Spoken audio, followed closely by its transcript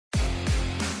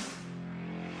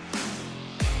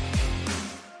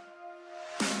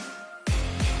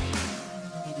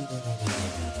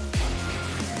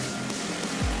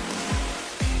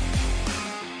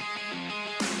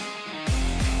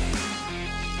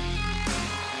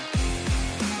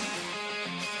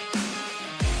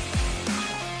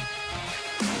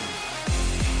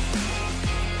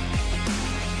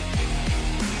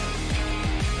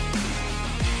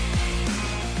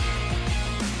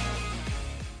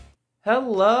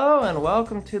Hello and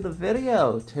welcome to the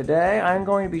video. Today I'm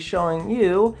going to be showing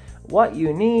you what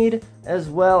you need as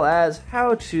well as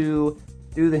how to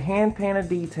do the hand painted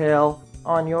detail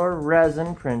on your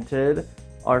resin printed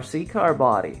RC car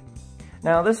body.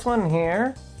 Now this one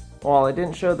here, well, I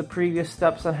didn't show the previous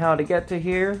steps on how to get to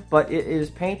here, but it is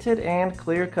painted and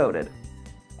clear coated.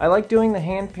 I like doing the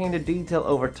hand painted detail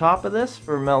over top of this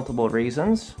for multiple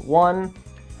reasons. One,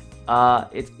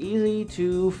 it's easy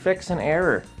to fix an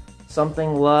error.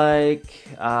 Something like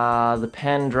the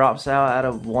pen drops out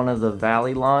of one of the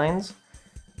valley lines.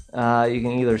 You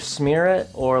can either smear it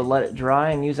or let it dry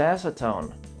and use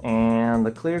acetone. And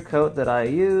the clear coat that I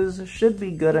use should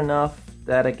be good enough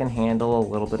that it can handle a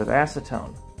little bit of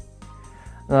acetone.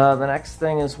 The next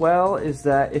thing as well is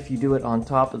that if you do it on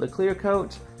top of the clear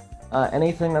coat,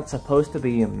 anything that's supposed to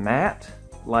be matte,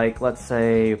 like let's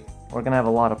say we're going to have a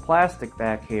lot of plastic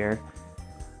back here,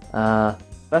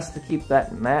 best to keep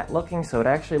that matte looking so it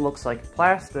actually looks like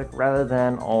plastic rather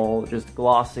than all just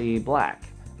glossy black.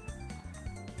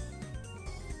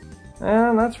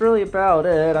 And that's really about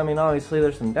it. I mean, obviously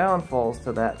there's some downfalls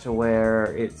to that to where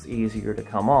it's easier to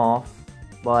come off,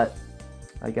 but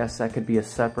I guess that could be a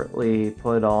separately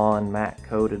put on matte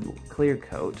coated clear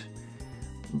coat.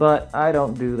 But I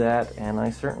don't do that, and I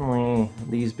certainly,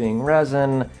 these being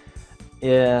resin,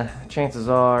 chances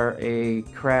are a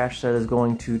crash that is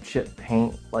going to chip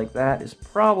paint like that is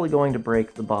probably going to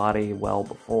break the body well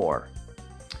before.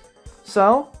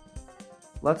 So,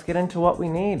 let's get into what we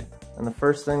need. And the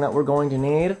first thing that we're going to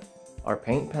need are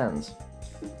paint pens.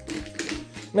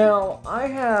 Now, I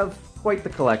have quite the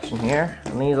collection here,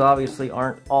 and these obviously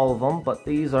aren't all of them, but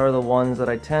these are the ones that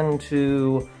I tend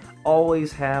to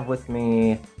always have with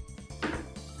me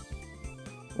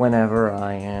whenever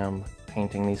I am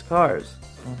painting these cars.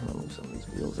 Let me move some of these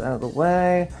wheels out of the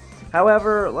way.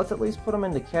 However, let's at least put them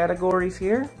into categories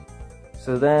here,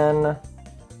 so then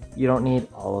you don't need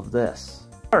all of this.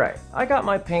 Alright, I got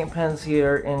my paint pens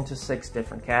here into 6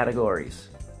 different categories.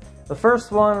 The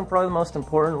first one, probably the most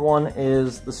important one,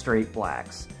 is the straight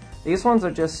blacks. These ones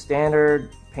are just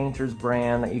standard painter's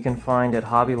brand that you can find at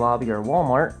Hobby Lobby or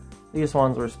Walmart. These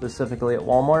ones were specifically at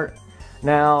Walmart.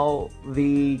 Now,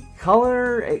 the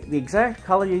exact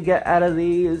color you get out of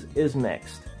these is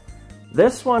mixed.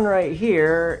 This one right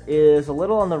here is a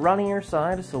little on the runnier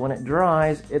side, so when it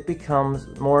dries, it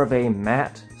becomes more of a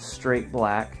matte, straight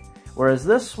black, whereas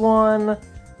this one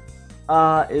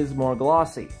is more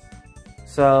glossy.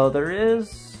 So there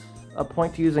is a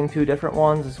point to using 2 different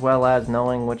ones, as well as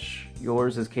knowing which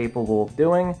yours is capable of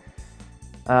doing.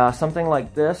 Something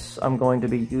like this I'm going to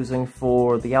be using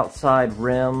for the outside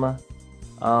rim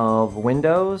of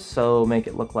windows, so make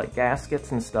it look like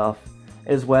gaskets and stuff,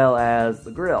 as well as the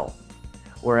grille.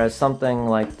 Whereas something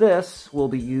like this will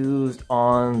be used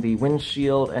on the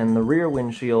windshield and the rear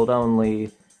windshield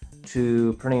only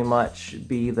to pretty much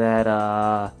be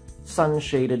that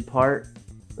sun-shaded part.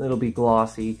 It'll be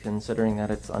glossy considering that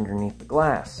it's underneath the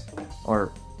glass,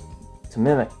 or to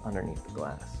mimic underneath the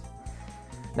glass.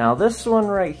 Now this one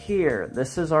right here,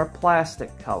 this is our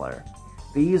plastic color.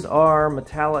 These are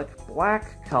metallic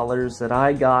black colors that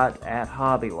I got at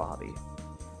Hobby Lobby.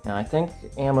 Now I think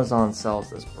Amazon sells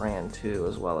this brand too,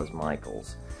 as well as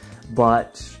Michaels.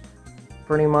 But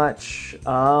pretty much,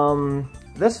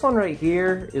 this one right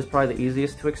here is probably the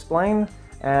easiest to explain,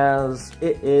 as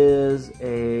it is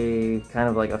a kind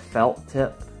of like a felt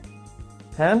tip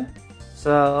pen.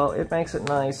 So it makes it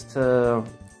nice to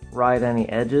ride any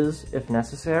edges if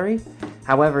necessary.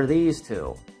 However, these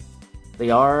two, they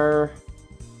are,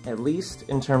 at least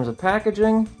in terms of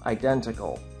packaging,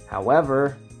 identical.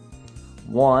 However,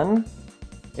 one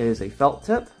is a felt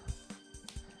tip,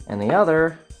 and the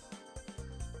other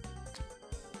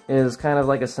is kind of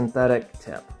like a synthetic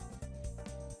tip.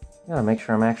 Gotta make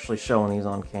sure I'm actually showing these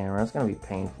on camera. It's gonna be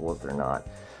painful if they're not.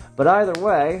 But either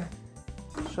way,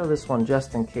 I'll show this one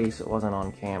just in case it wasn't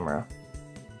on camera.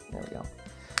 There we go.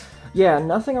 Yeah,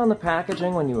 nothing on the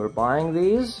packaging when you are buying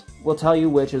these will tell you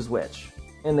which is which.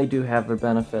 And they do have their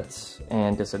benefits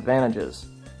and disadvantages.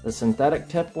 The synthetic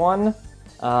tip one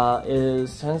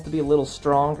tends to be a little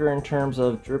stronger in terms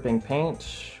of dripping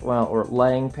paint, well, or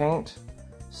laying paint.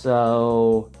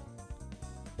 So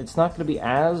it's not going to be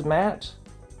as matte.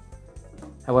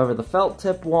 However, the felt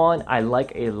tip one I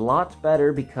like a lot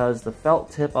better because the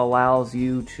felt tip allows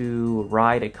you to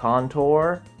ride a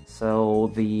contour.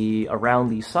 So around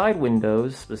the side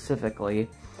windows specifically,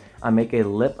 I make a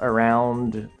lip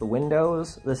around the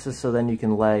windows. This is so then you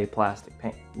can lay plastic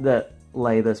paint,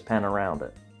 lay this pen around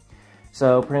it.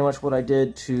 So pretty much what I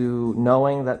did, to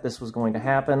knowing that this was going to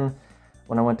happen,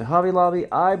 when I went to Hobby Lobby,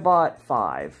 I bought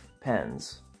 5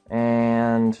 pens.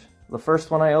 And the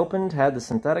first one I opened had the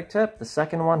synthetic tip, the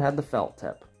second one had the felt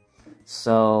tip.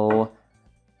 So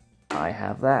I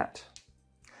have that.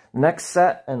 Next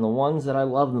set, and the ones that I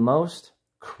love the most,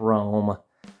 chrome.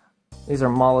 These are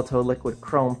Molotow liquid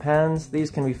chrome pens.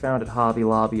 These can be found at Hobby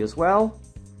Lobby as well.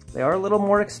 They are a little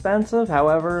more expensive,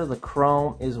 however, the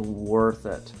chrome is worth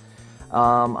it.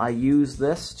 I use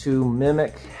this to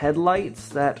mimic headlights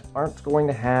that aren't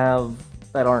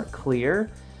clear,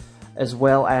 as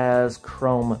well as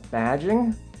chrome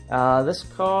badging. This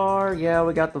car, yeah,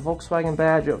 we got the Volkswagen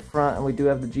badge up front, and we do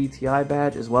have the GTI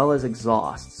badge, as well as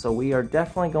exhaust. So we are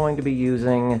definitely going to be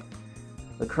using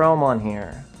the chrome on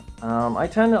here. I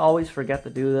tend to always forget to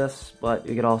do this, but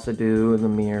you could also do the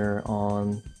mirror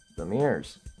on the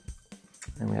mirrors.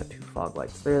 And we have two fog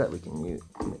lights there that we can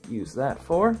use that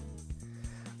for.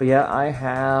 But yeah, I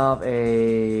have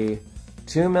a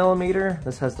 2mm.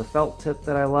 This has the felt tip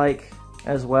that I like,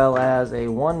 as well as a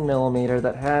 1mm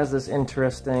that has this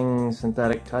interesting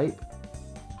synthetic type.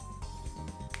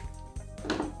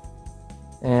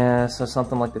 And so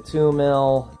something like the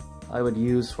 2mm I would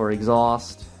use for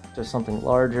exhaust, just something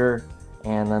larger,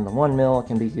 and then the 1mm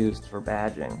can be used for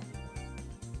badging.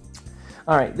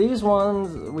 Alright, these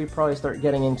ones we probably start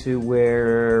getting into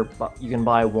where you can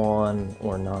buy one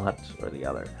or not, or the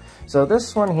other. So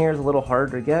this one here is a little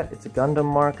harder to get. It's a Gundam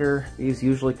marker. These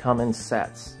usually come in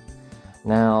sets.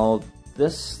 Now,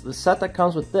 the set that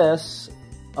comes with this,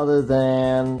 other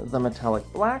than the metallic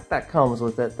black that comes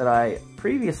with it that I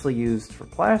previously used for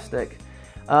plastic,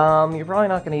 you're probably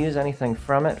not going to use anything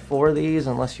from it for these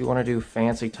unless you want to do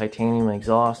fancy titanium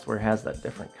exhaust where it has that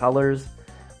different colors.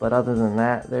 But other than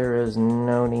that, there is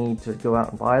no need to go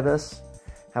out and buy this.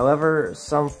 However,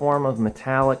 some form of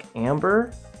metallic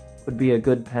amber would be a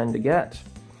good pen to get.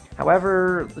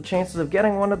 However, the chances of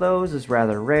getting one of those is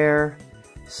rather rare.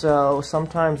 So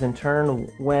sometimes in turn,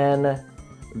 when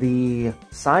the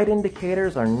side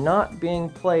indicators are not being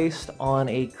placed on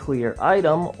a clear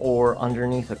item or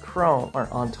underneath a chrome or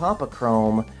on top of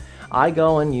chrome, I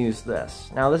go and use this.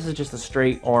 Now this is just a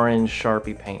straight orange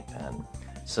Sharpie paint pen.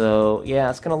 So yeah,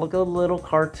 it's gonna look a little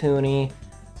cartoony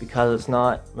because it's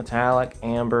not metallic,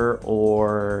 amber,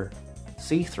 or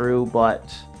see-through,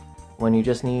 but when you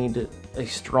just need a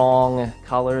strong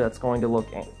color that's going to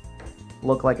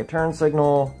look like a turn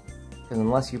signal, because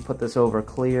unless you put this over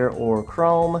clear or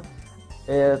chrome,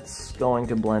 it's going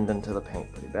to blend into the paint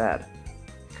pretty bad.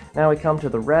 Now we come to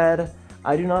the red.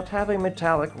 I do not have a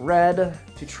metallic red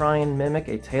to try and mimic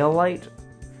a tail light.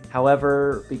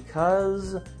 However,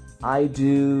 because I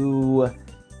do,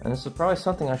 and this is probably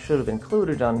something I should have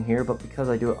included on here, but because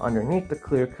I do it underneath the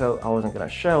clear coat, I wasn't going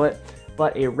to show it,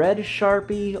 but a red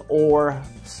Sharpie or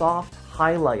soft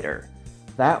highlighter,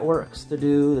 that works to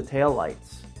do the tail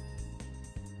lights.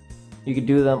 You could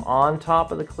do them on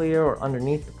top of the clear or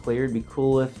underneath the clear. It'd be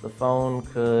cool if the phone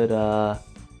could,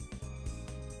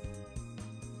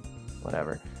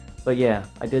 whatever. But yeah,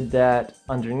 I did that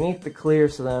underneath the clear,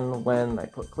 so then when I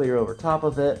put clear over top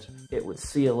of it, it would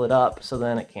seal it up, so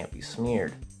then it can't be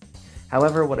smeared.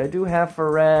 However, what I do have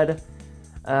for red,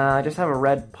 I just have a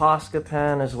red Posca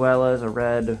pen as well as a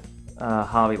red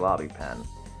Hobby Lobby pen.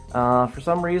 For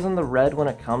some reason, the red when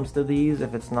it comes to these,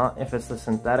 if it's the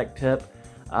synthetic tip,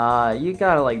 you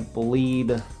gotta like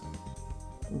bleed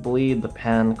the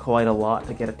pen quite a lot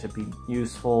to get it to be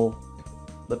useful.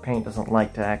 The paint doesn't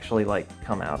like to actually like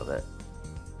come out of it,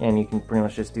 and you can pretty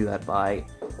much just do that by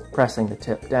pressing the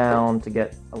tip down to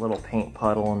get a little paint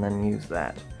puddle and then use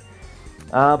that.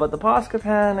 But the Posca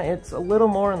pen, it's a little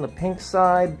more on the pink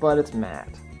side, but it's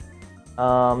matte,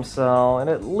 so it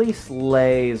at least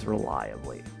lays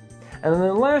reliably. And then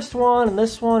the last one, and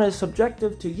this one is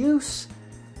subjective to use,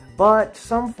 but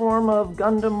some form of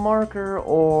Gundam marker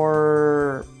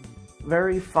or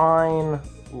very fine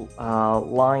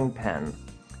line pen.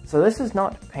 So this is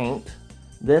not paint.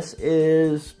 This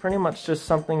is pretty much just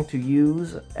something to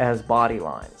use as body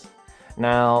lines.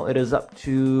 Now, it is up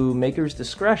to maker's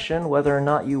discretion whether or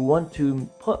not you want to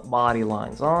put body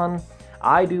lines on.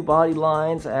 I do body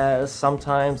lines as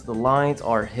sometimes the lines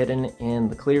are hidden in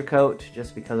the clear coat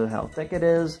just because of how thick it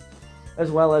is,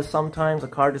 as well as sometimes a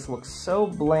car just looks so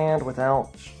bland without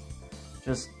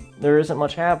there isn't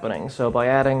much happening. So by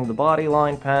adding the body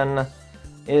line pen,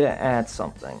 it adds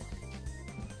something.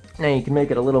 Now you can make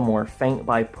it a little more faint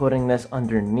by putting this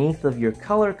underneath of your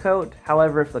color coat.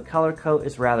 However, if the color coat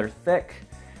is rather thick,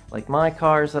 like my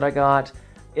cars that I got,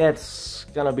 it's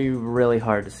gonna be really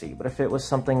hard to see. But if it was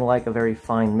something like a very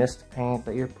fine mist paint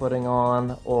that you're putting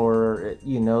on, or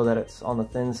you know that it's on the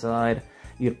thin side,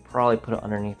 you'd probably put it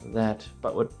underneath of that,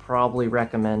 but would probably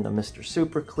recommend a Mr.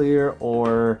 Super Clear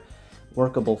or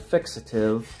Workable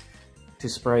Fixative to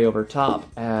spray over top,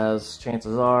 as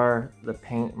chances are the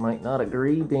paint might not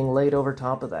agree being laid over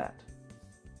top of that.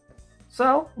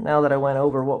 So, now that I went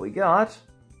over what we got,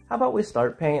 how about we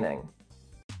start painting?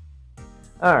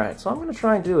 Alright, so I'm going to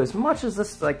try and do as much as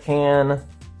this as I can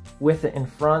with it in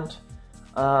front.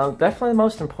 Definitely the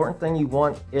most important thing you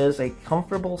want is a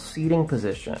comfortable seating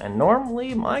position. And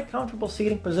normally my comfortable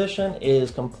seating position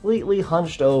is completely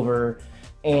hunched over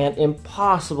and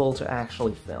impossible to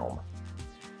actually film.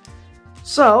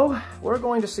 So, we're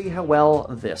going to see how well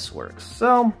this works.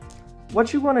 So,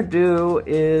 what you want to do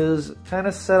is kind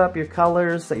of set up your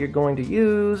colors that you're going to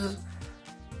use.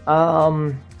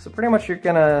 So pretty much you're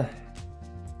gonna,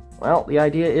 well, the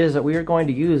idea is that we are going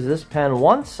to use this pen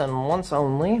once and once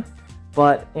only,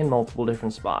 but in multiple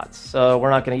different spots. So we're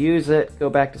not going to use it, go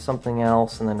back to something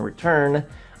else, and then return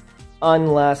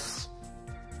unless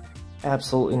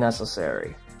absolutely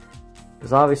necessary.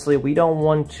 Because obviously we don't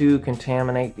want to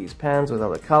contaminate these pens with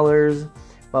other colors,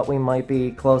 but we might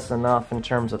be close enough in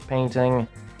terms of painting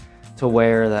to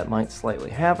where that might slightly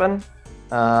happen.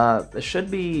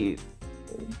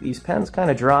 These pens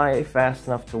kind of dry fast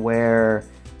enough to where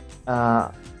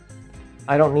I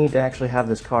don't need to actually have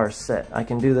this car sit. I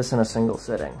can do this in a single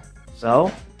sitting.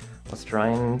 So let's try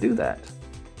and do that.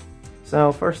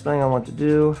 So first thing I want to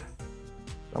do,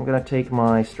 I'm going to take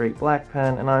my straight black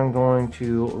pen and I'm going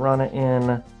to run it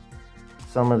in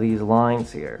some of these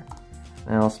lines here.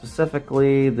 Now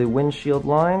specifically the windshield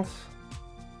lines.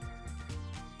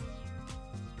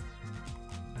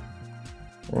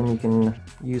 Then you can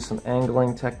use some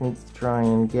angling techniques to try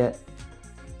and get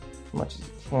as much as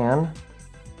you can.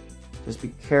 Just be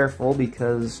careful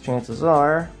because chances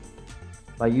are,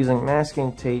 by using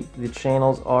masking tape, the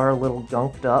channels are a little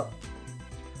gunked up.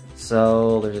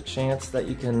 So there's a chance that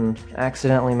you can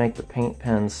accidentally make the paint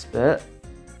pen spit.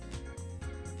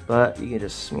 But you can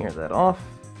just smear that off.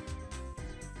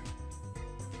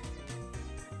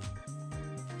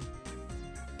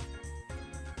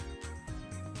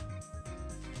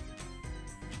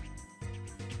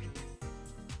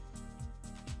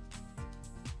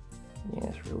 Yeah,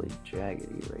 it's really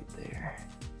jaggedy right there.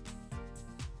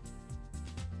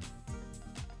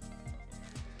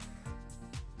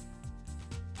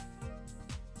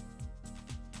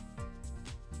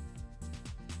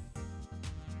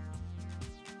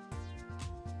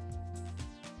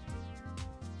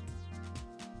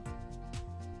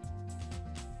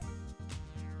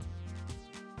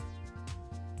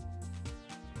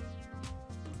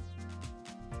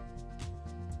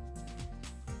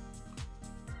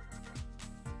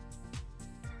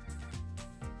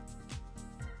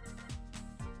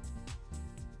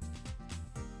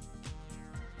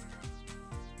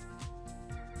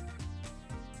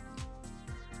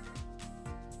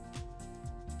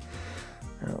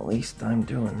 At least I'm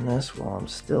doing this while I'm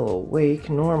still awake.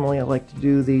 Normally I like to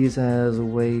do these as a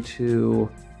way to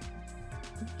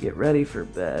get ready for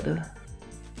bed.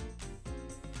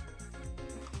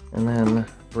 And then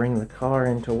bring the car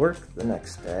into work the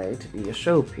next day to be a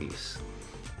showpiece.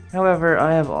 However,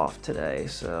 I have off today,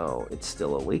 so it's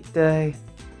still a weekday,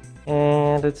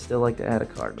 and I'd still like to add a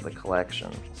car to the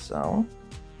collection. So,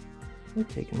 I'm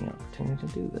taking the opportunity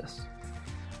to do this.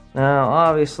 Now,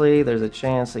 obviously, there's a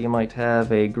chance that you might have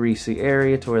a greasy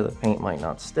area to where the paint might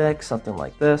not stick, something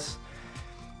like this.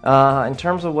 In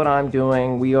terms of what I'm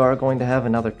doing, we are going to have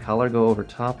another color go over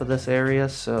top of this area,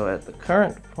 so at the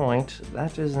current point,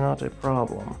 that is not a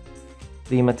problem.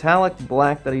 The metallic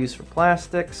black that I use for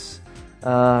plastics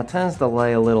tends to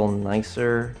lay a little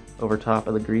nicer over top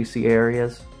of the greasy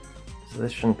areas, so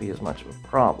this shouldn't be as much of a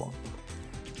problem.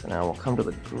 So now we'll come to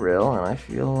the grill, and I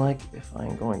feel like if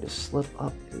I'm going to slip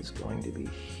up, it is going to be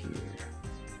here.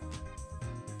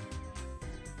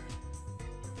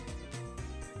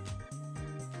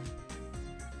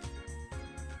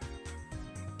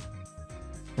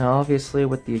 Now obviously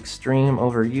with the extreme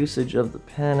overusage of the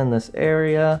pen in this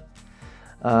area,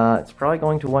 it's probably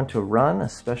going to want to run,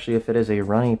 especially if it is a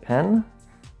runny pen.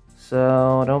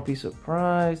 So don't be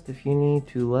surprised if you need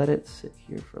to let it sit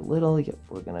here for a little. Yep,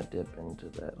 we're gonna dip into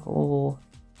that hole.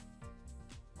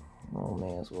 Oh,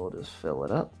 may as well just fill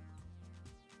it up.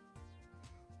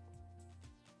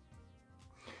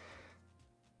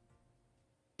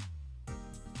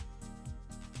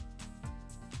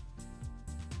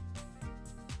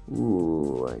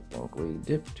 Ooh, I think we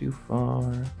dipped too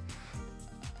far.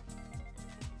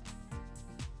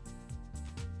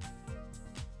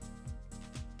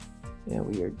 Yeah,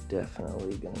 we are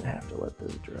definitely gonna have to let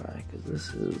this dry, because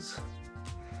this is...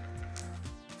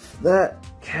 that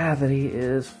cavity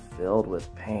is filled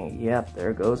with paint. Yep,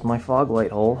 there goes my fog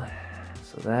light hole.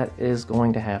 So that is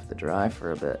going to have to dry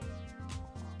for a bit.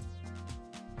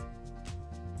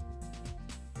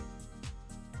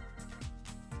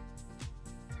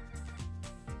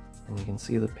 And you can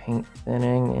see the paint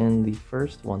thinning in the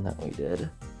first one that we did.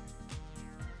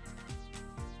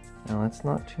 Now that's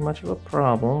not too much of a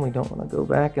problem. We don't want to go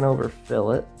back and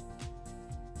overfill it.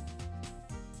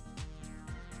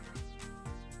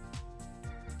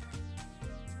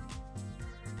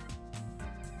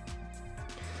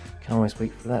 Can always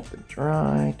wait for that to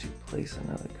dry to place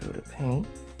another coat of paint.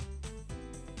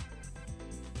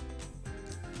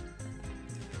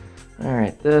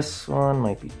 Alright, this one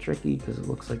might be tricky because it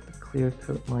looks like the clear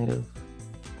coat might have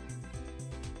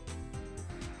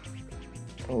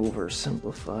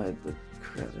oversimplified the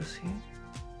crevice here.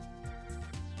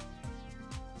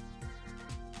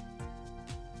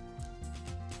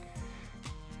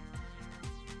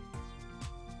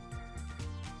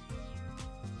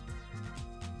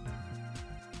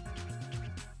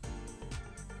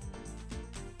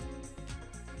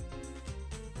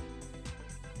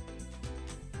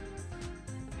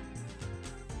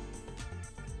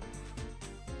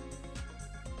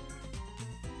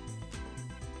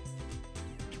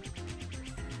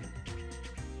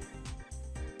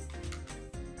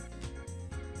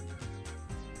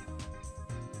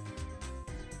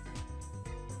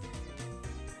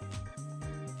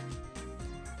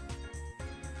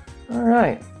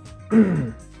 Alright,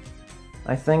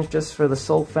 I think just for the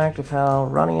sole fact of how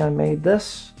runny I made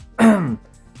this, gonna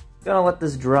let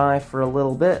this dry for a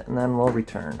little bit and then we'll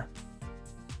return.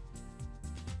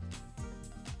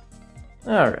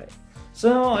 Alright,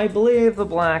 so I believe the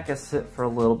black has sit for a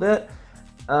little bit.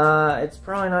 It's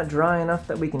probably not dry enough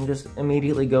that we can just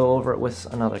immediately go over it with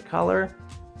another color,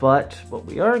 but what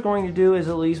we are going to do is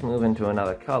at least move into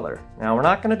another color. Now we're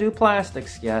not going to do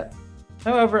plastics yet.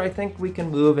 However, I think we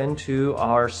can move into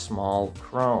our small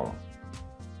chrome.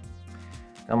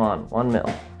 Come on, 1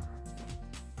 mil.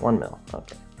 1 mil,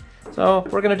 okay. So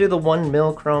we're gonna do the 1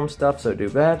 mil chrome stuff, so do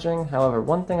badging. However,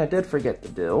 one thing I did forget to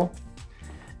do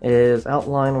is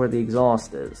outline where the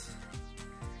exhaust is.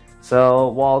 So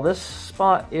while this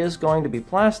spot is going to be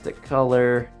plastic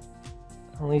color,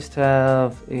 at least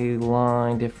have a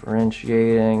line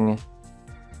differentiating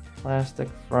plastic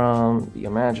from the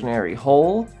imaginary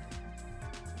hole.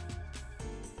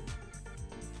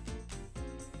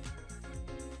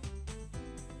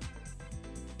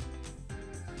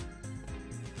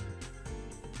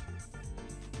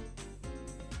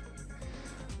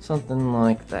 Something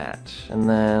like that, and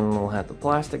then we'll have the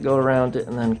plastic go around it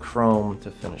and then chrome to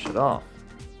finish it off.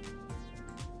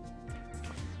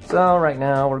 So right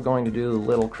now we're going to do the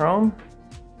little chrome.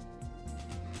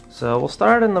 So we'll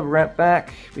start in the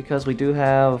back because we do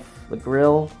have the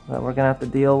grill that we're gonna have to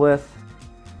deal with.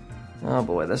 Oh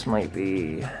boy, this might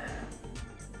be...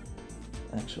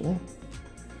 Actually...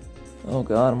 Oh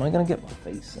god, am I gonna get my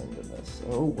face into this?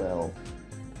 Oh well.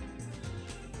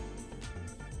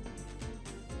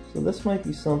 So this might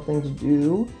be something to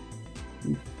do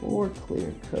before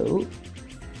clear coat,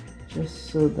 just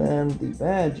so then the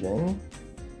badging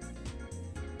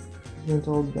isn't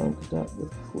all gunked up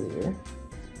with clear.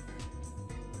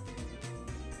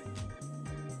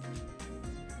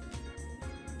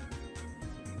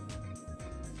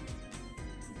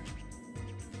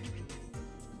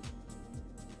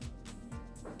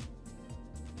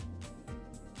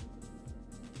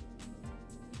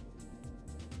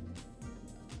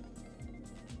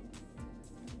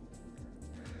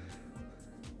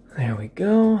 There we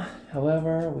go.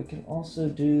 However, we can also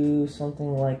do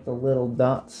something like the little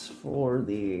dots for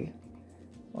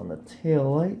on the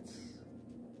tail lights.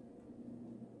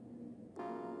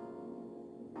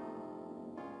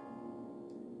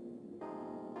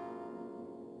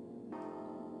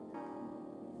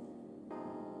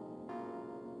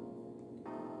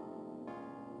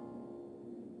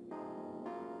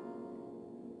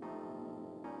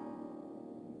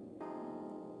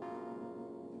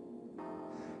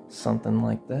 Something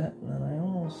like that, and then I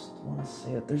almost want to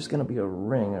say that there's going to be a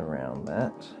ring around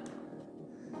that.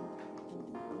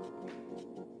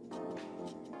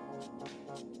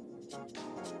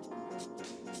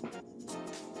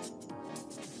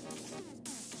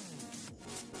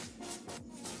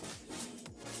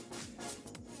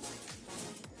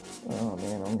 Oh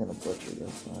man, I'm going to butcher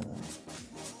this, aren't I?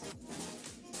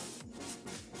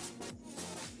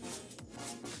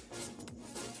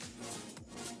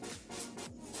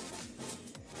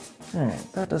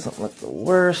 Alright, that doesn't look the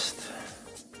worst.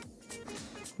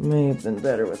 May have been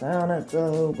better without it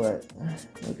though, but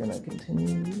we're gonna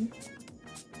continue.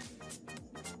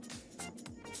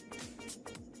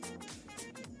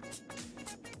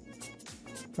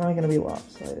 Probably gonna be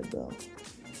lopsided though.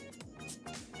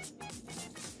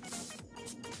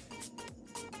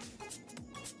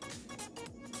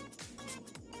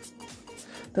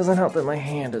 Doesn't help that my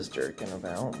hand is jerking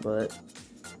about, but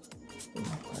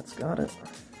that's got it.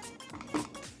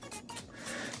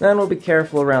 Then we'll be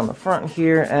careful around the front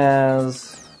here,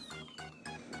 as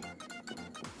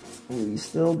we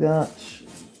still got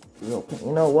real paint.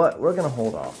 You know what? We're gonna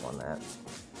hold off on that.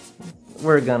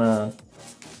 We're gonna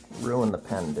ruin the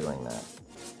pen doing that.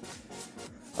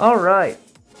 Alright,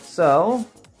 so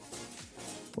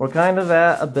we're kind of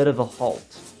at a bit of a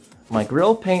halt. My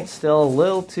grill paint's still a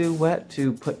little too wet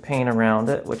to put paint around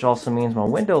it, which also means my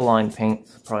window line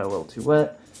paint's probably a little too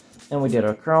wet. And we did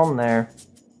our chrome there.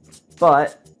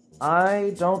 But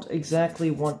I don't exactly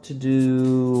want to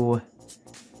do...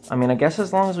 I mean, I guess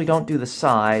as long as we don't do the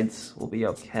sides, we'll be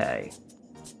okay.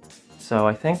 So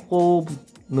I think we'll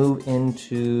move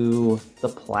into the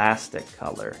plastic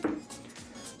color.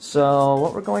 So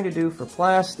what we're going to do for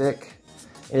plastic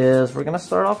is we're going to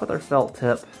start off with our felt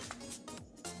tip.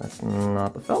 That's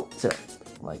not the felt tip,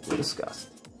 like we discussed.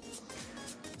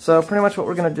 So pretty much what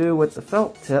we're going to do with the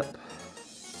felt tip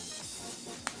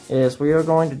is we are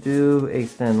going to do a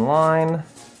thin line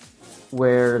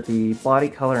where the body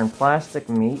color and plastic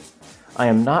meet. I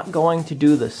am not going to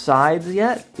do the sides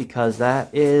yet, because that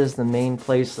is the main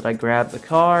place that I grab the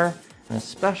car, and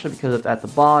especially because it's at the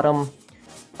bottom,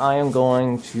 I am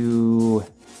going to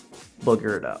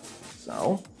booger it up.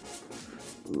 So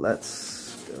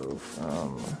let's go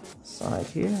from the side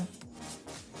here.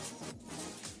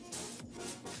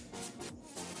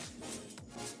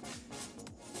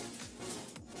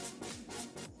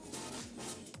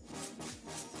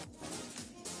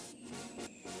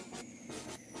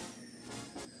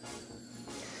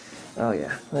 Oh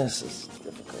yeah, this is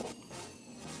difficult.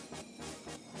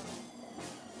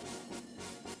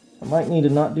 I might need to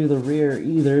not do the rear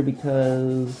either,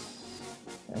 because...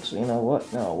 Actually, you know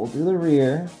what? No, we'll do the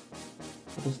rear.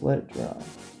 We'll just let it dry.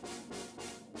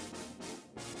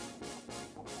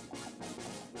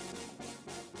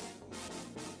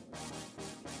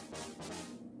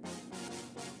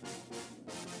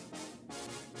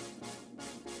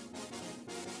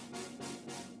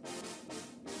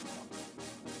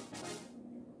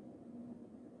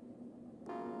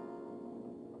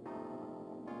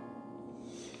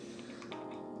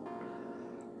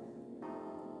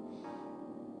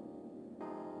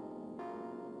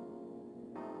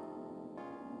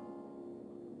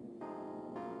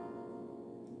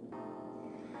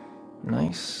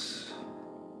 Nice.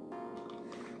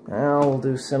 Now we'll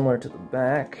do similar to the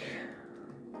back.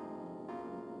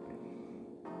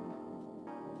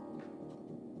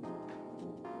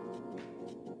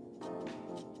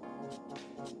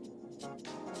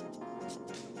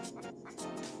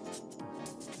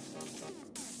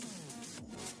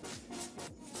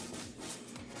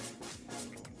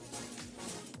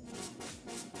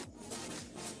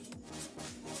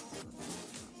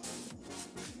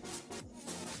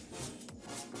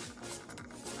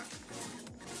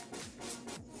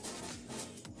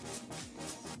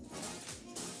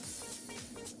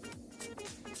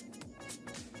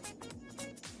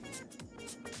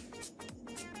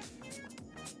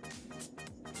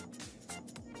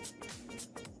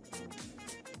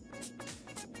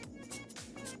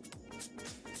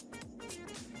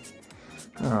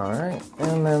 Alright,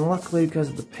 and then luckily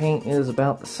because the paint is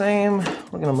about the same,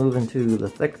 we're going to move into the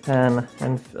thick pen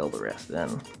and fill the rest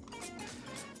in.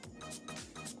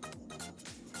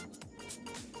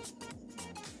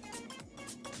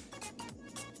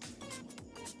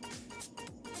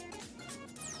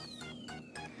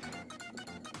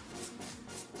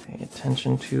 Pay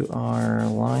attention to our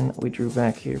line that we drew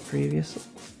back here previously.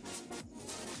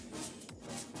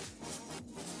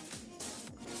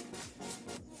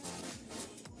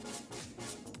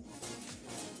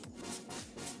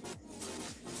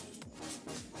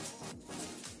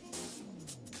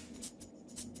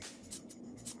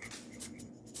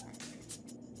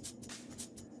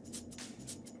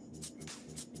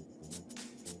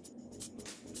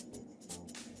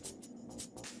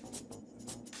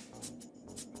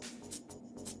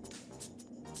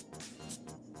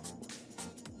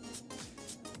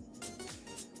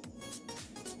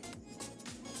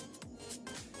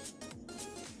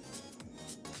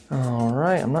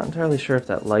 Alright, I'm not entirely sure if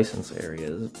that license area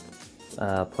is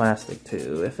plastic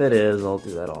too. If it is, I'll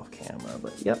do that off camera,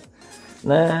 but yep.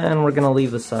 Then we're going to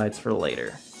leave the sides for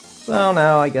later. So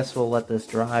now I guess we'll let this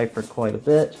dry for quite a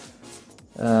bit.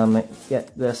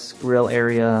 Get this grill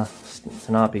area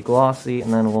to not be glossy,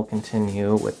 and then we'll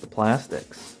continue with the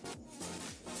plastics.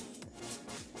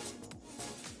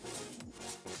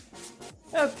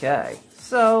 Okay,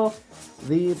 so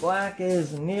the black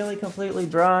is nearly completely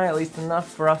dry, at least enough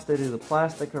for us to do the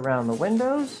plastic around the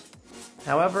windows.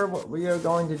 However, what we are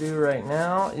going to do right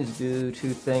now is do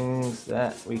two things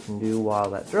that we can do while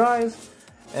that dries.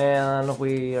 And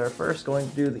we are first going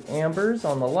to do the ambers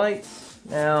on the lights.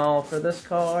 Now, for this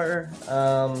car,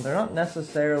 they're not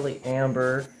necessarily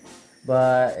amber,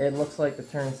 but it looks like the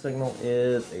turn signal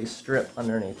is a strip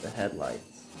underneath the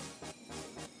headlights.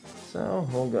 So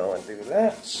we'll go and do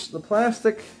that. The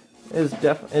plastic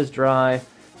is dry.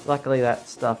 Luckily, that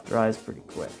stuff dries pretty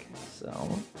quick. So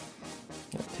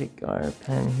we'll take our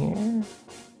pen here.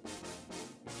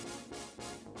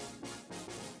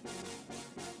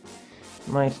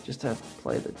 Might just have to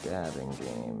play the dabbing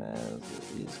game as it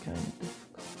is kind of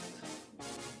difficult.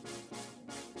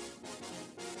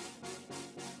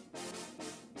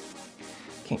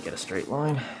 Can't get a straight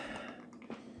line.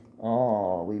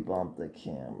 Oh, we bumped the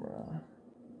camera.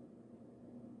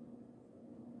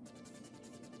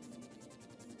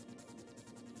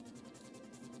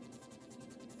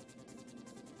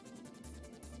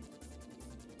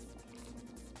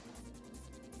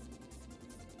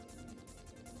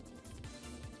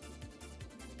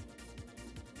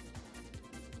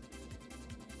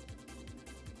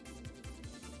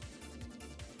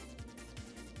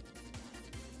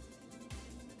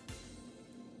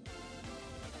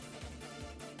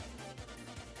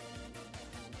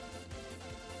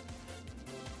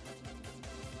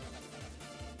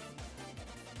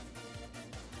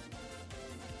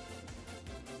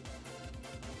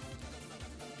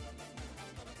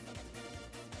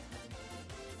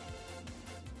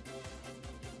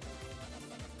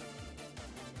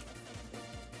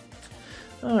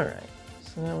 Alright,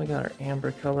 so now we got our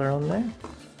amber color on there.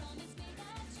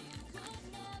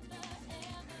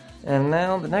 And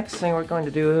now the next thing we're going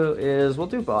to do is we'll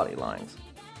do body lines.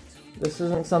 This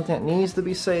isn't something that needs to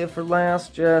be saved for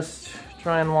last, just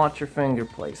try and watch your finger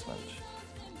placement.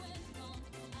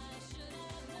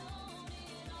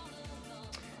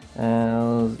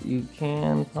 As you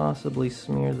can possibly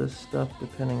smear this stuff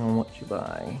depending on what you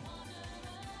buy.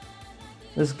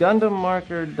 This Gundam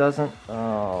marker doesn't...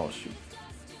 oh shoot.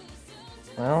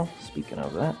 Well, speaking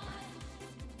of that,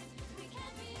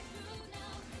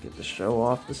 get to show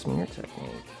off the smear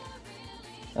technique.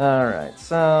 Alright,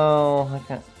 so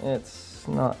it's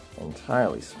not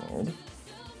entirely smeared.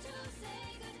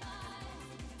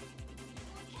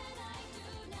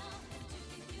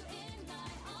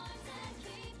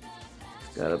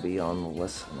 It's gotta be on the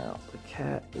listen out. The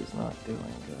cat is not doing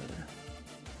good.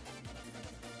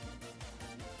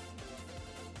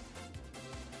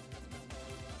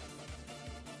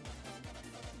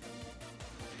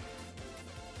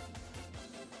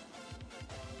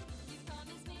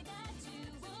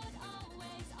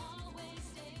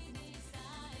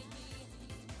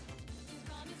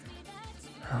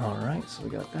 Alright, so we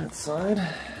got that side.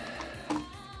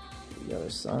 The other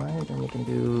side, and we can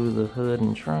do the hood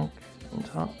and trunk and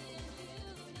top.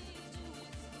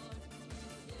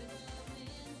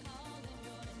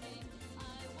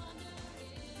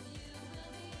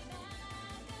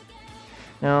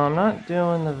 Now I'm not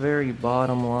doing the very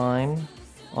bottom line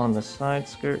on the side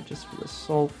skirt just for the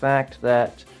sole fact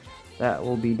that that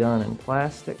will be done in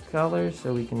plastic color,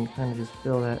 so we can kind of just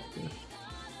fill that with.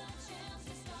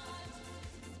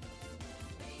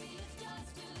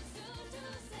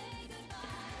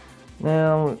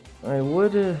 Now, I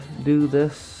would do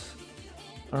this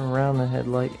around the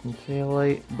headlight and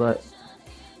taillight, but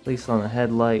at least on the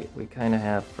headlight, we kind of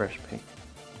have fresh paint.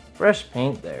 Fresh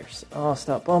paint there. So, oh,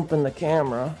 stop bumping the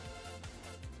camera.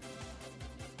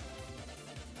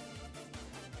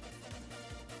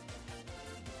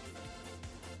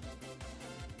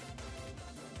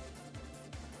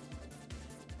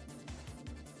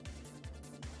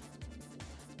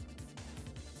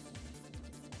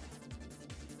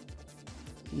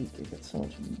 Eek, I got so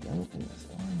much gunk in this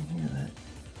line here that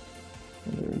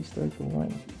I'm going to restart the line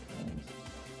a few times.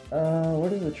 Where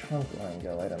does the trunk line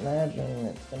go? I'd imagine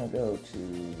it's going to go to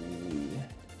the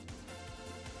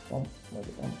bump, where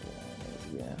the bump line is,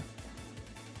 yeah.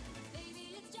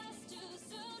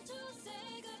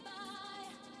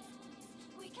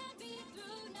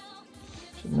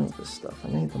 Should know this stuff, I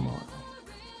made the model.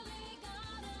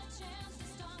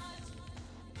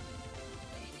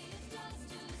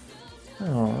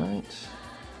 Alright,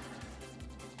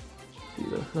 do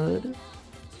the hood.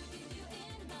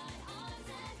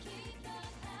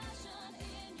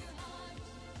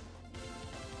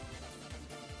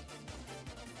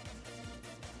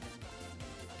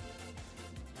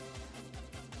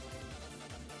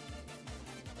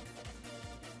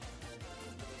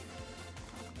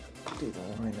 Do the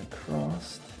line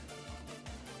across.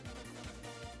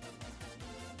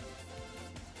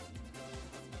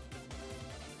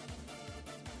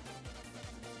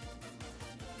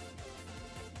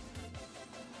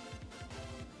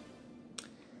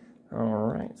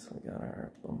 we got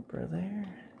our bumper there.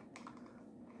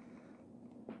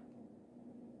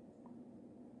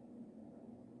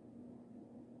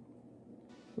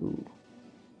 Ooh.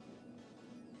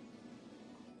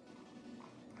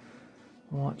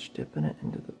 Watch dipping it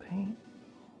into the paint.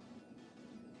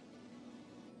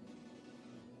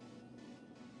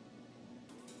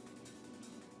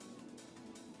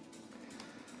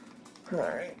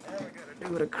 Alright, now we gotta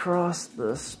do it across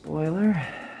the spoiler.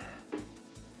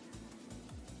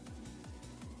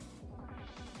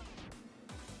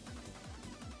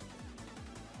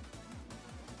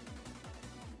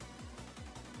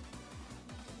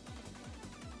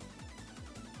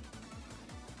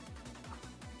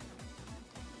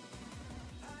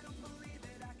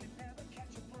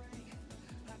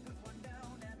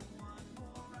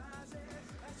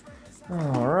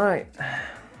 Alright.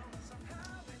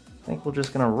 I think we're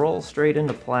just gonna roll straight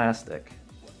into plastic.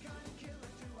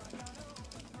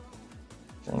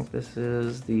 I think this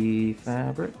is the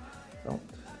fabric felt.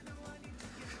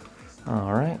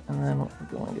 Alright, and then what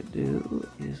we're going to do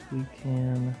is we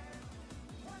can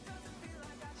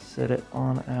set it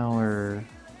on our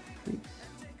crease.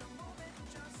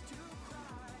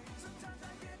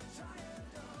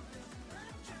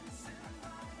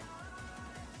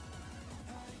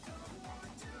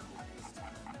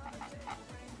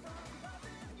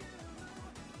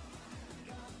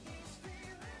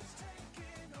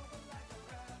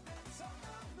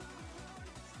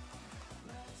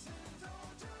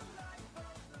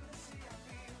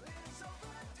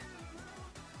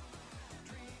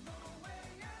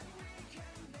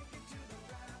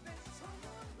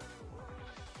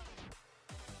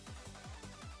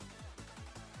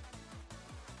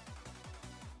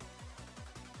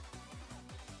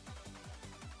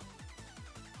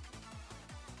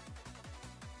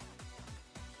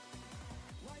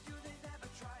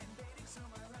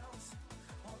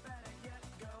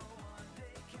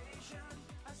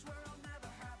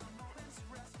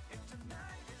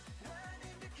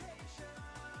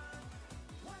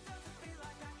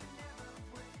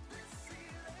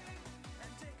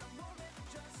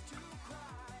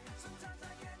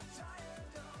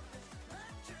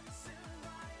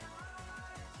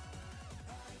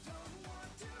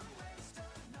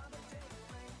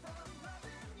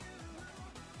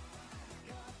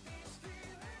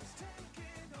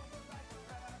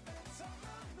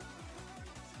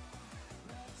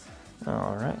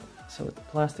 Alright, so with the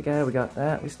plastic eye, we got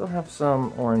that. We still have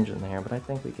some orange in there, but I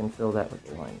think we can fill that with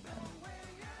the line pen.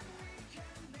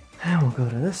 And we'll go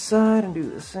to this side and do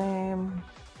the same.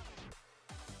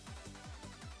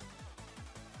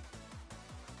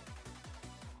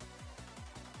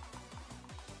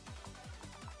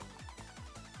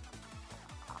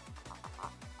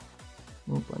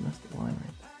 Oop, I missed the line right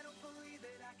there.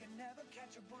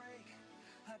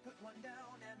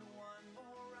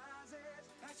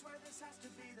 I swear this has to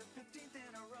be the 15th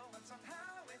in a row, and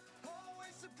somehow it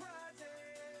always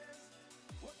surprises.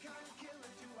 What kind of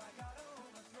killer do I gotta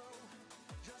overthrow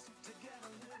just to get a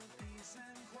little peace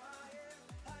and quiet?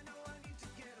 I know I need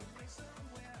to get away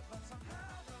somewhere, but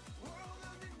somehow the world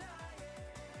will deny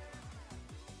it.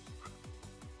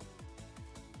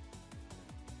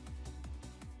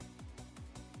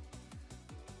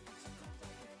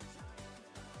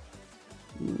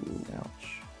 Ooh, ouch.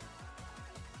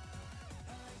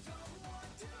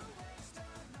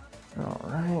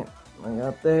 Alright, I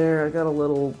got there. I got a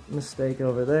little mistake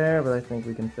over there, but I think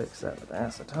we can fix that with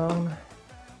acetone.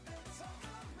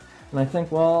 And I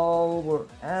think while we're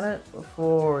at it,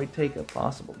 before we take a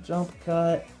possible jump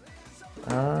cut,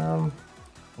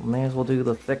 we may as well do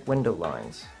the thick window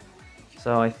lines.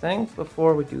 So I think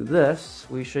before we do this,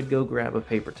 we should go grab a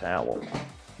paper towel.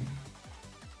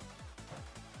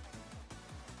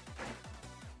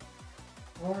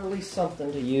 Or at least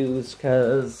something to use,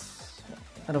 because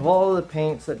out of all the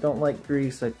paints that don't like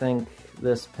grease, I think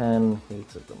this pen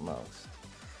hates it the most.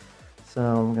 So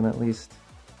I'm gonna at least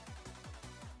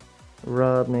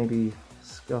rub, maybe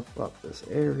scuff up this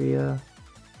area.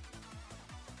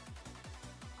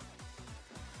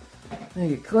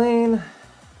 Make it clean.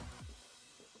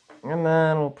 And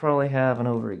then we'll probably have an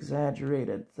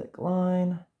over-exaggerated thick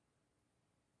line.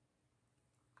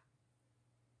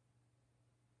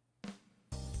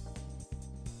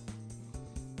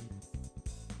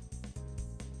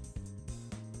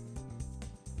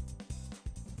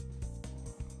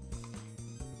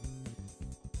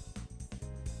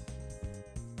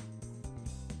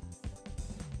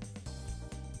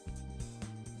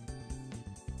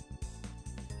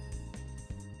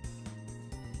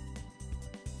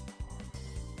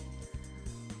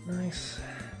 Nice.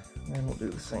 And we'll do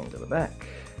the same to the back.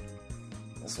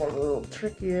 This one's a little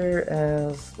trickier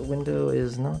as the window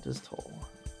is not as tall.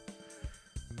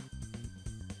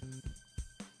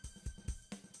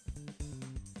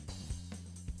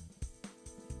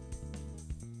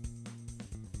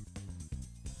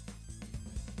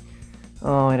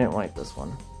 Oh, I didn't wipe this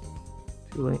one.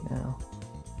 Too late now.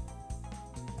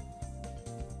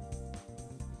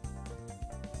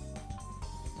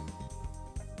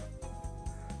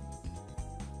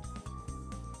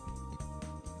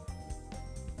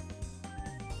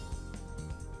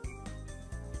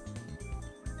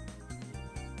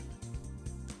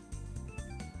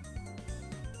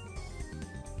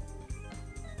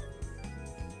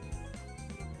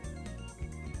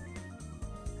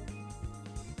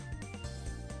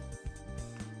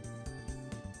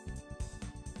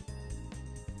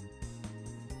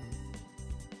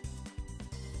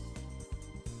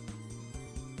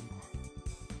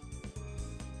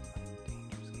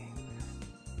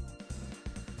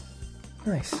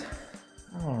 Nice.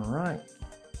 All right.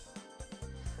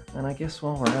 And I guess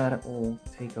while we're at it, we'll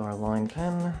take our line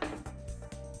pen,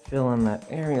 fill in that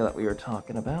area that we were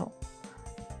talking about.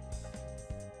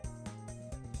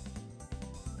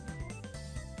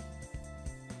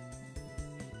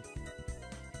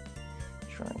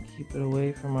 Try and keep it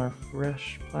away from our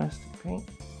fresh plastic paint.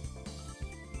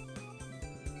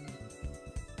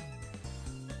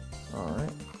 All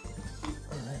right.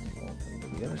 And then we'll go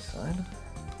to the other side.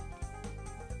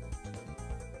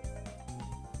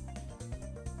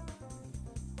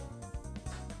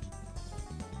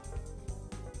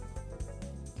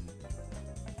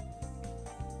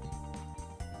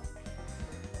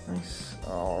 Nice.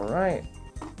 All right.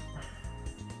 I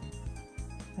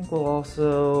think we'll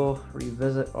also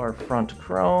revisit our front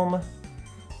chrome.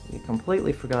 We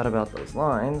completely forgot about those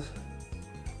lines.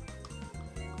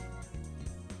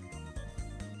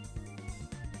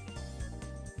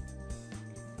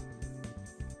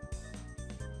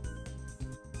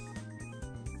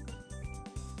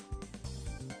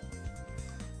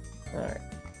 All right.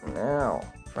 Now,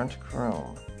 front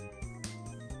chrome.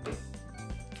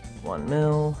 1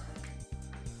 mil.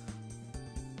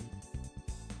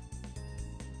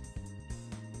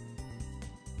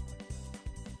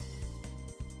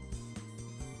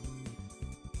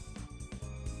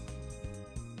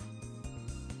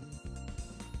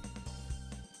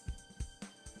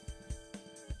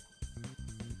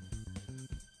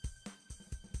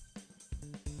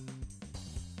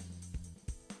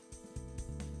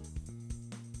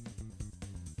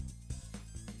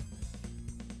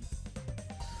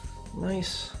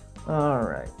 Nice. All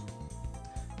right.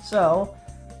 So,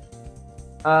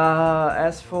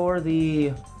 as for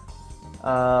the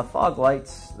fog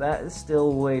lights, that is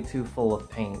still way too full of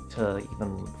paint to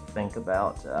even think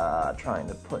about trying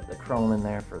to put the chrome in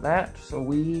there for that. So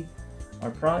we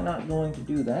are probably not going to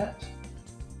do that.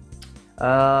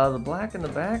 The black in the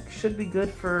back should be good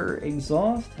for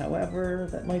exhaust. However,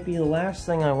 that might be the last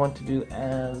thing I want to do,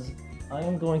 as I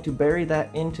am going to bury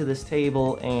that into this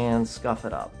table and scuff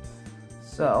it up.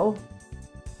 So,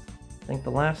 I think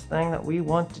the last thing that we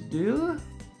want to do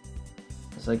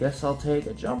is, I guess I'll take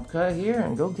a jump cut here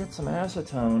and go get some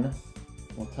acetone.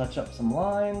 We'll touch up some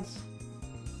lines.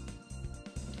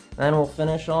 Then we'll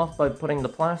finish off by putting the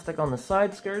plastic on the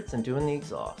side skirts and doing the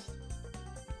exhaust.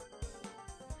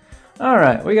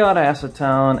 Alright, we got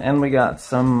acetone and we got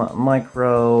some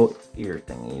micro ear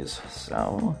thingies.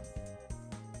 So,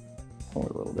 pour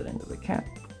a little bit into the cap.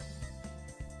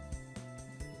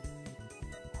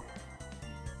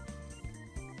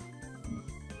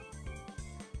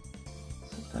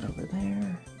 That over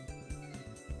there,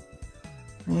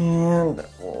 and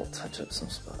we'll touch up some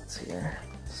spots here.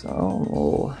 So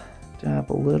we'll dab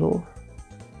a little.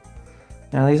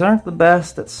 Now these aren't the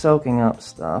best at soaking up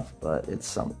stuff, but it's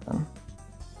something.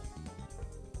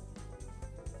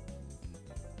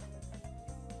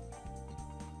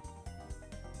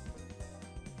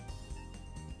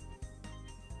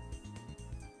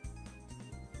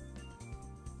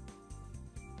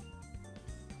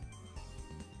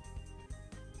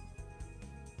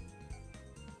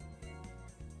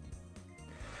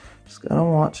 Just gotta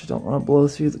watch, I don't want to blow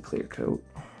through the clear coat.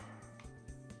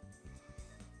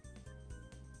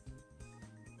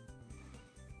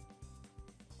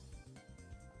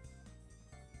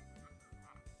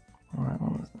 Oh, that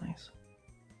one was nice.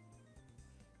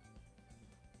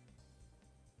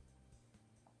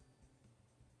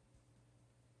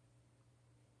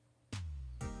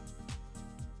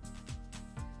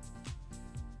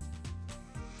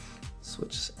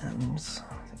 Switch ends.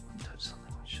 I think we touched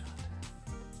something we should.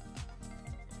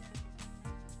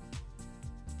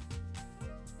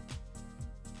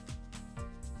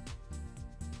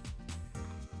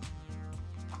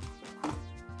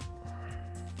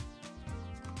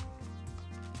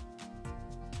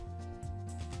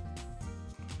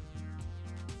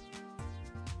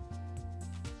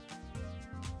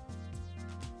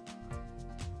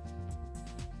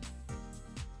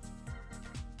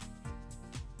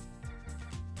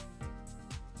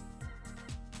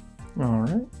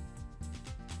 Alright.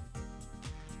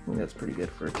 I think that's pretty good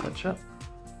for a touch-up.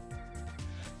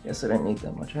 Guess I didn't need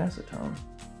that much acetone.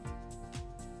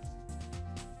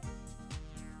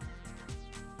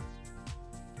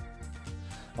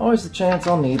 Always the chance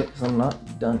I'll need it because I'm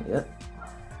not done yet.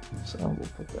 So we'll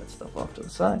put that stuff off to the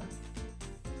side.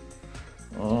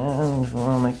 And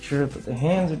we'll make sure that the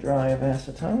hands are dry of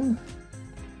acetone.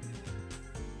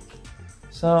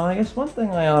 So I guess one thing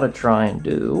I ought to try and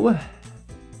do,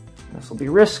 this will be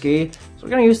risky, so we're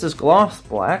going to use this gloss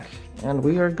black, and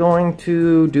we are going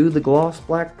to do the gloss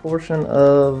black portion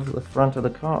of the front of the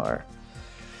car.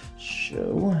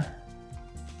 So,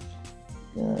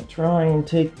 I'm going to try and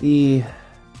take the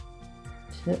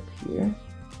tip here.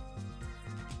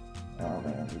 Oh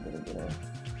man, we better get a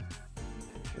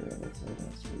picture of it so I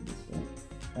don't screw this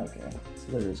up. Okay,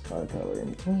 so there's car color in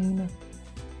between.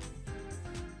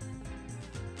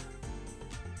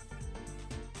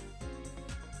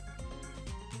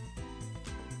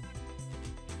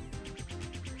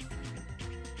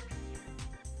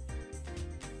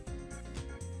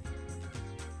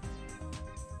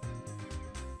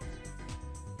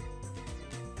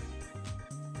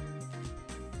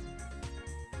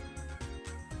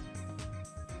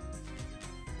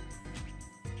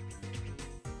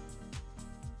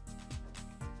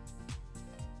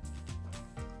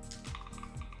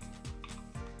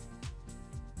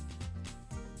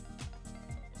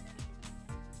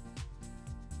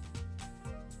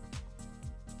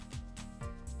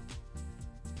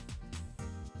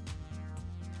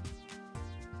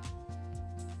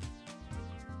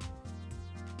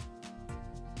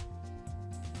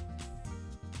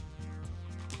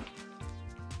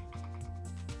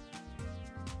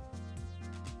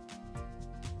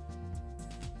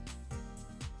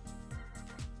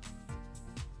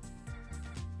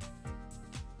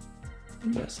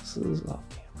 Yes, this is off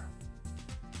camera.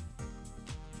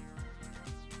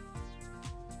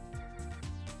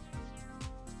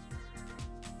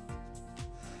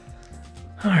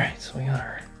 Alright, so we got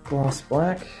our gloss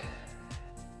black.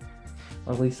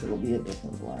 Or at least it'll be a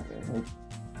different black, I hope.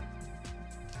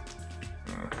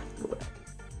 Go back.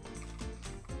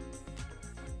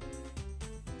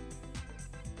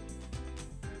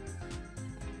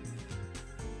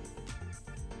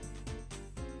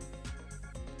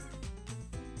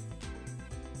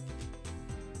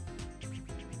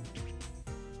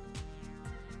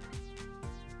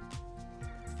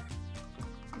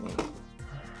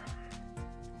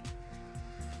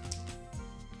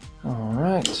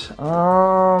 Alright,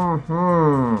 how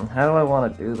do I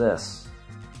want to do this?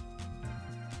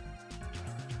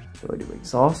 Do I do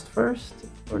exhaust first,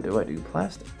 or do I do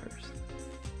plastic first?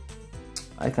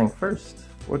 I think first,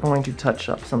 we're going to touch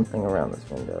up something around this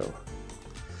window.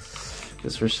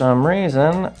 Because for some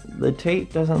reason, the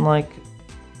tape doesn't like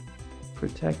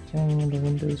protecting the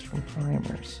windows from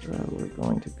primers. So we're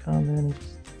going to come in and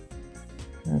just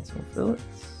add some fillets.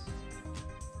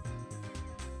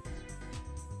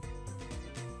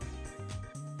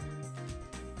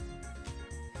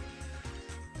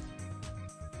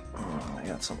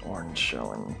 Some orange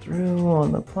showing through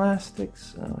on the plastic,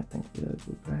 so I think we gotta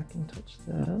go back and touch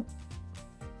that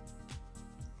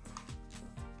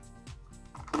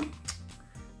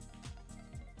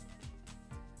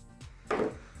up.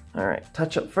 Alright,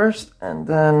 touch up first, and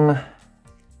then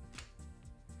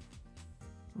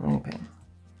paint.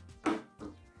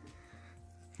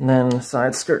 And then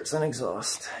side skirts and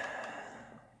exhaust.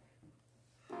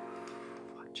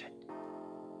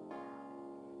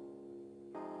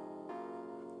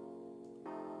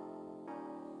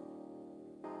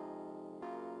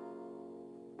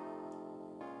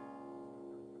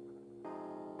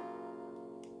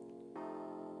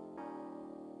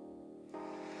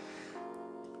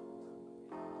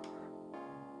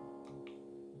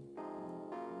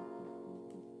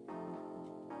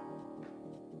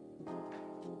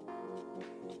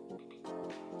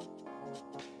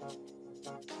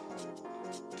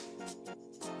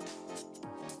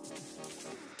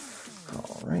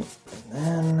 Alright,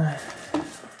 and then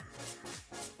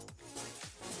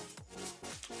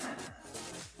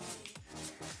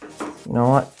you know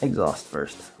what? Exhaust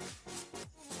first.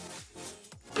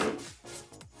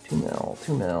 2 mil,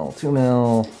 2 mil, 2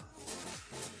 mil.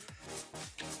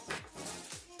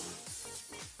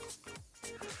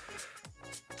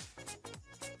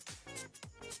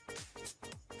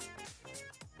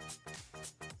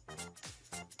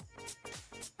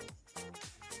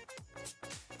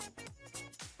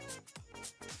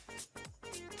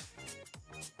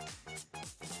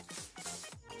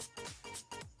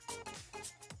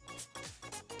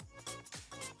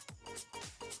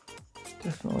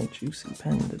 Definitely juicy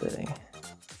pen today.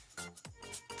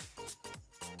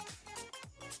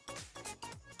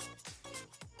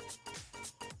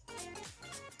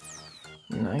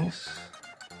 Nice.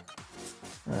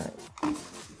 Alright.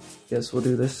 Guess we'll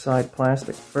do this side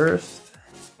plastic first.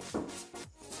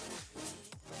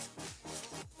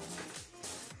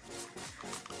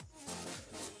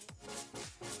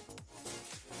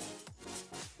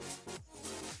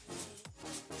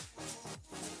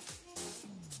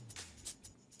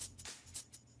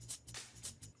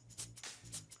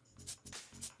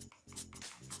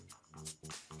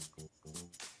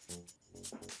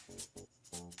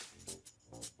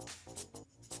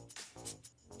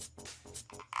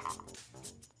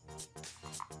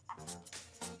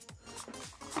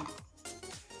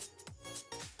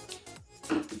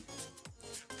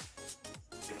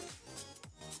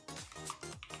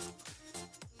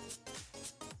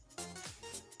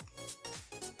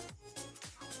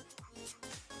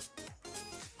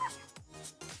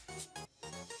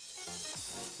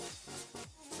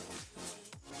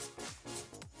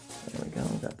 There we go,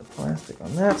 we got the plastic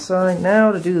on that side.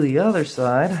 Now to do the other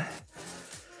side.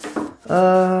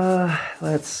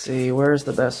 Let's see, where's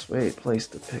the best place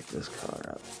to pick this car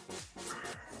up?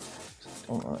 I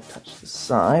don't want to touch the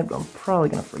side, but I'm probably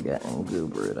going to forget and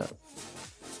goober it up.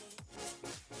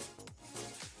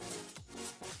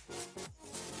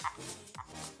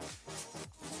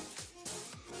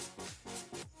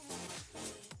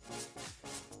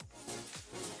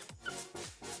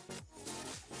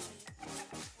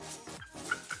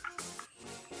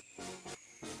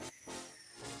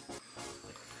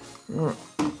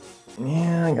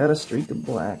 Yeah, I got a streak of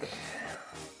black.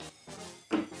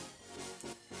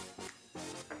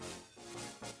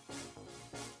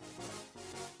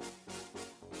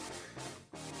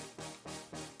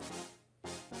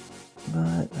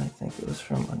 But I think it was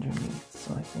from underneath,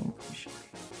 so I think we should be.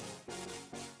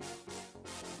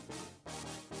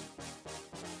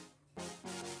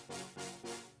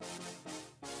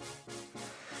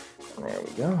 There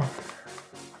we go.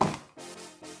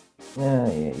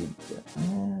 Yeah, you did. I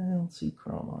don't see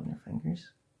chrome on your fingers.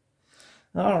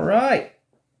 Alright.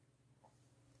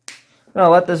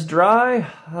 I'll let this dry.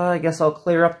 I guess I'll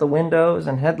clear up the windows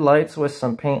and headlights with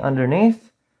some paint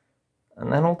underneath.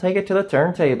 And then we'll take it to the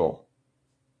turntable.